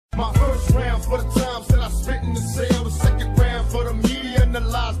My first round for the times that I spent in the cell. The second round for the media and the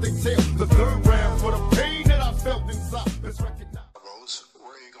lies they tell. The third round for the pain that I felt inside. Let's recognize.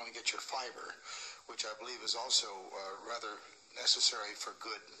 Where are you going to get your fiber, which I believe is also rather necessary for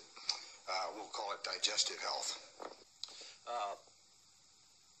good, we'll call it digestive health.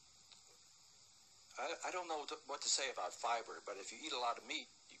 I don't know what to say about fiber, but if you eat a lot of meat,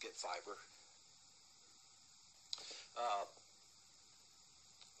 you get fiber.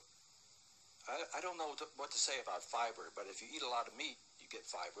 I don't know what to say about fiber, but if you eat a lot of meat, you get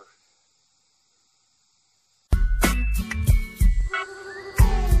fiber.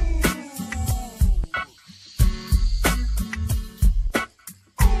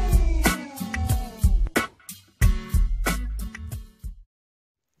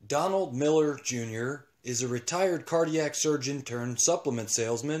 Donald Miller, Jr. is a retired cardiac surgeon turned supplement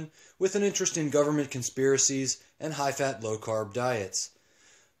salesman with an interest in government conspiracies and high-fat, low-carb diets.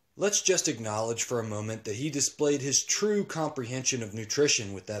 Let's just acknowledge for a moment that he displayed his true comprehension of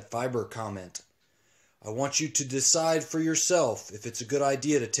nutrition with that fiber comment. I want you to decide for yourself if it's a good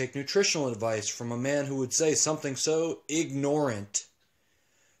idea to take nutritional advice from a man who would say something so ignorant.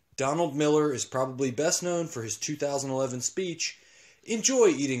 Donald Miller is probably best known for his 2011 speech, "Enjoy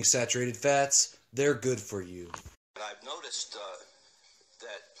eating saturated fats, they're good for you." I've noticed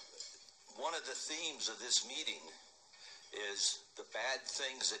that one of the themes of this meeting is the bad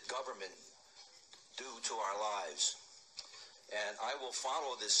things that government do to our lives. And I will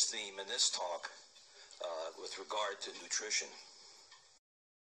follow this theme in this talk with regard to nutrition.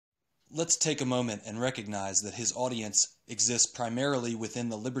 Let's take a moment and recognize that his audience exists primarily within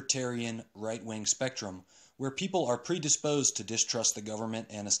the libertarian right-wing spectrum, where people are predisposed to distrust the government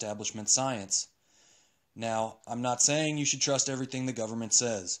and establishment science. Now, I'm not saying you should trust everything the government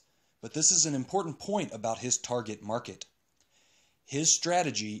says, but this is an important point about his target market. His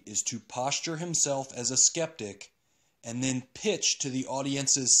strategy is to posture himself as a skeptic and then pitch to the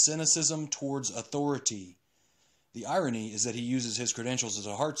audience's cynicism towards authority. The irony is that he uses his credentials as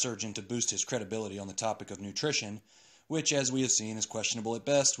a heart surgeon to boost his credibility on the topic of nutrition, which, as we have seen, is questionable at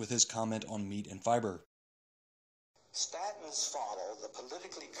best with his comment on meat and fiber. Statins follow the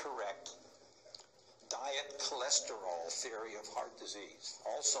politically correct diet cholesterol theory of heart disease,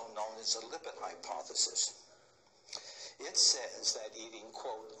 also known as the lipid hypothesis. It says that eating,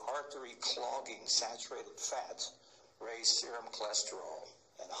 quote, artery-clogging saturated fats raise serum cholesterol,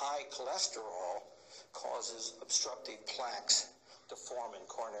 and high cholesterol causes obstructive plaques to form in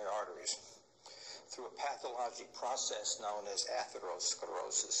coronary arteries through a pathologic process known as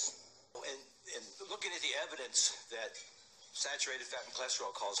atherosclerosis. And looking at the evidence that saturated fat and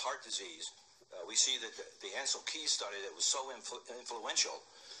cholesterol cause heart disease, we see that the Ancel Keys study that was so influential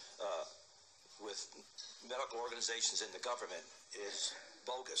with medical organizations in the government is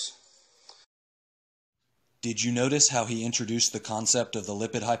bogus. Did you notice how he introduced the concept of the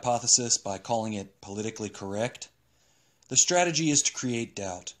lipid hypothesis by calling it politically correct? The strategy is to create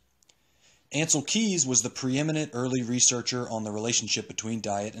doubt. Ancel Keys was the preeminent early researcher on the relationship between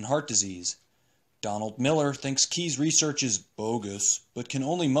diet and heart disease. Donald Miller thinks Keys' research is bogus, but can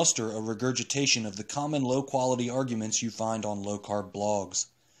only muster a regurgitation of the common low-quality arguments you find on low-carb blogs.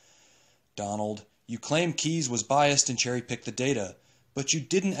 Donald, you claim Keys was biased and cherry-picked the data, but you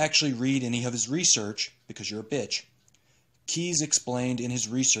didn't actually read any of his research because you're a bitch. Keys explained in his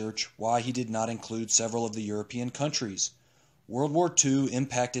research why he did not include several of the European countries. World War II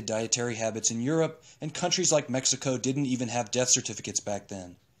impacted dietary habits in Europe, and countries like Mexico didn't even have death certificates back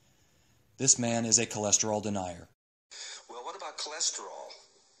then. This man is a cholesterol denier. Well, what about cholesterol?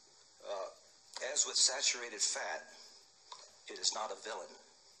 As with saturated fat, it is not a villain.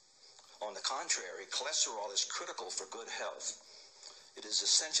 On the contrary, cholesterol is critical for good health. It is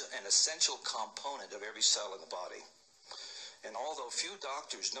an essential component of every cell in the body. And although few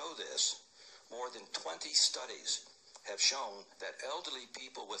doctors know this, more than 20 studies have shown that elderly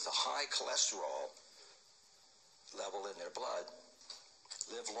people with a high cholesterol level in their blood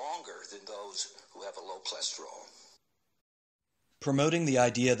live longer than those who have a low cholesterol. Promoting the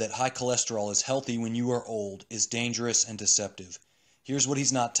idea that high cholesterol is healthy when you are old is dangerous and deceptive. Here's what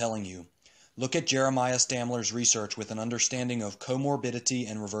he's not telling you. Look at Jeremiah Stamler's research with an understanding of comorbidity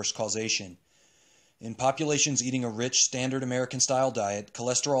and reverse causation. In populations eating a rich, standard American-style diet,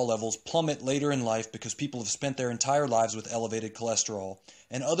 cholesterol levels plummet later in life because people have spent their entire lives with elevated cholesterol,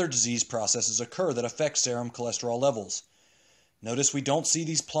 and other disease processes occur that affect serum cholesterol levels. Notice we don't see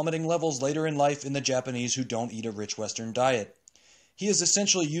these plummeting levels later in life in the Japanese who don't eat a rich Western diet. He is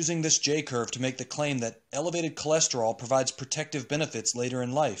essentially using this J-curve to make the claim that elevated cholesterol provides protective benefits later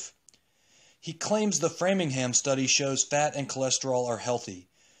in life. He claims the Framingham study shows fat and cholesterol are healthy.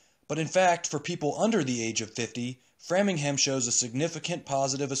 But in fact, for people under the age of 50, Framingham shows a significant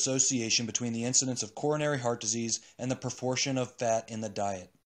positive association between the incidence of coronary heart disease and the proportion of fat in the diet.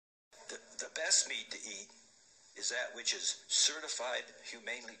 The best meat to eat is that which is certified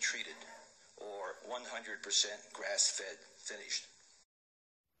humanely treated or 100% grass-fed finished.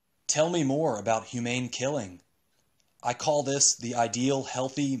 Tell me more about humane killing. I call this the ideal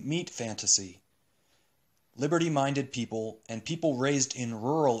healthy meat fantasy. Liberty-minded people and people raised in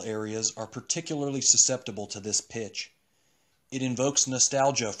rural areas are particularly susceptible to this pitch. It invokes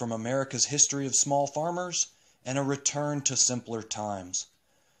nostalgia from America's history of small farmers and a return to simpler times.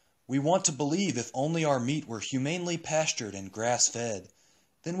 We want to believe if only our meat were humanely pastured and grass-fed,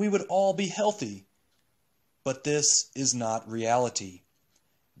 then we would all be healthy. But this is not reality.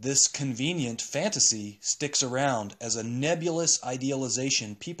 This convenient fantasy sticks around as a nebulous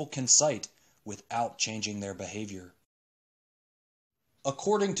idealization people can cite without changing their behavior.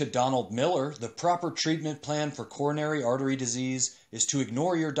 According to Donald Miller, the proper treatment plan for coronary artery disease is to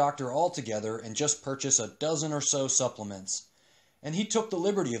ignore your doctor altogether and just purchase a dozen or so supplements. And he took the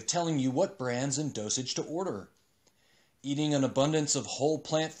liberty of telling you what brands and dosage to order. Eating an abundance of whole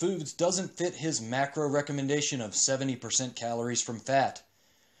plant foods doesn't fit his macro recommendation of 70% calories from fat.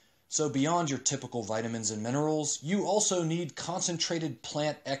 So beyond your typical vitamins and minerals, you also need concentrated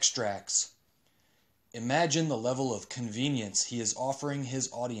plant extracts. Imagine the level of convenience he is offering his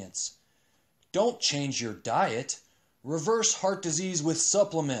audience. Don't change your diet. Reverse heart disease with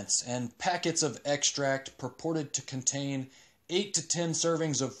supplements and packets of extract purported to contain 8 to 10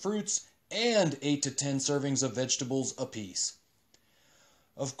 servings of fruits and 8 to 10 servings of vegetables apiece.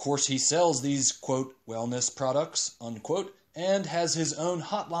 Of course, he sells these, quote, wellness products, unquote, and has his own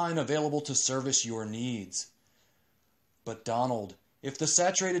hotline available to service your needs. But Donald, if the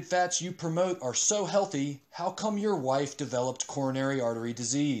saturated fats you promote are so healthy, how come your wife developed coronary artery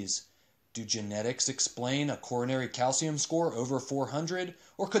disease? Do genetics explain a coronary calcium score over 400,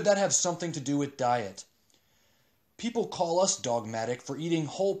 or could that have something to do with diet? People call us dogmatic for eating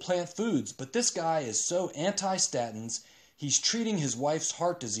whole plant foods, but this guy is so anti-statins, he's treating his wife's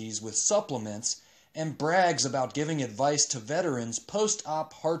heart disease with supplements and brags about giving advice to veterans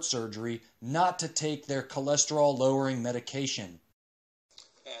post-op heart surgery not to take their cholesterol-lowering medication.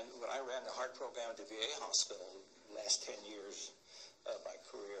 And when I ran the heart program at the VA hospital the last 10 years of my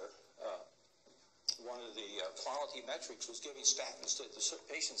career, one of the quality metrics was giving statins to the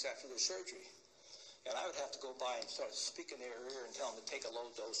patients after their surgery. And I would have to go by and start speaking in their ear and tell them to take a low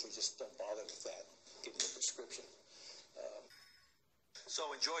dose or just don't bother with that, give them a prescription.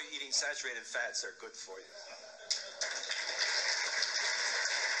 So enjoy eating saturated fats, they're good for you.